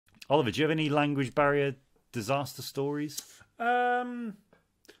Oliver, do you have any language barrier disaster stories?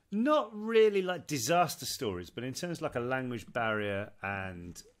 Not really like disaster stories, but in terms of like a language barrier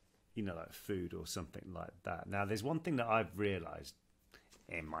and, you know, like food or something like that. Now, there's one thing that I've realised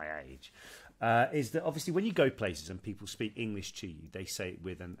in my age is that obviously when you go places and people speak English to you, they say it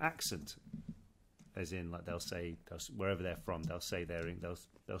with an accent. As in, like they'll wherever they're from, they'll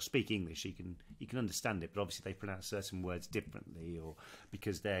speak English. You can understand it, but obviously they pronounce certain words differently, or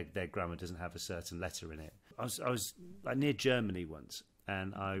because their grammar doesn't have a certain letter in it. I was like near Germany once,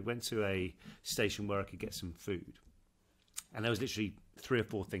 and I went to a station where I could get some food, and there was literally 3 or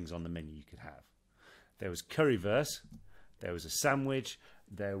 4 things on the menu you could have. There was currywurst, there was a sandwich,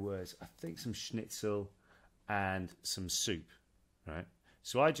 there was I think some schnitzel, and some soup. Right,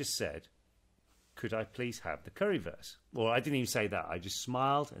 so I just said, could I please have the currywurst? Or I didn't even say that. I just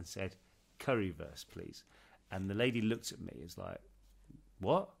smiled and said, currywurst, please. And the lady looked at me as like,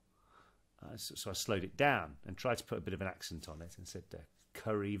 what? So I slowed it down and tried to put a bit of an accent on it and said,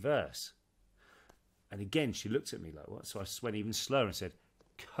 currywurst. And again, she looked at me like, what? So I went even slower and said,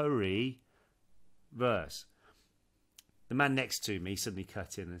 currywurst. The man next to me suddenly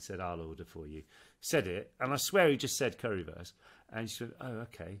cut in and said, I'll order for you. Said it, and I swear he just said currywurst. And she said, oh,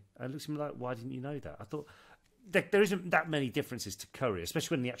 okay. I looked at him like, why didn't you know that? I thought, there isn't that many differences to curry,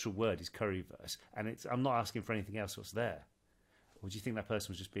 especially when the actual word is currywurst. And I'm not asking for anything else what's there. Or do you think that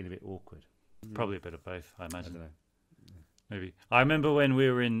person was just being a bit awkward? Probably a bit of both, I imagine. I don't know. Maybe. I remember when we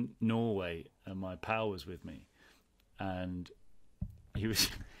were in Norway and my pal was with me, and he was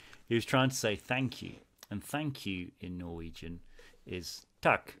trying to say thank you. And thank you in Norwegian is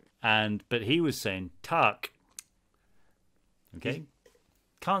takk. But he was saying tak. Okay?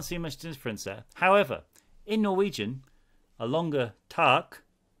 Can't see much difference there. However, in Norwegian, a longer tak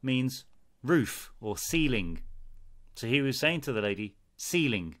means roof or ceiling. So he was saying to the lady,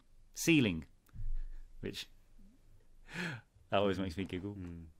 ceiling, which that always makes me giggle.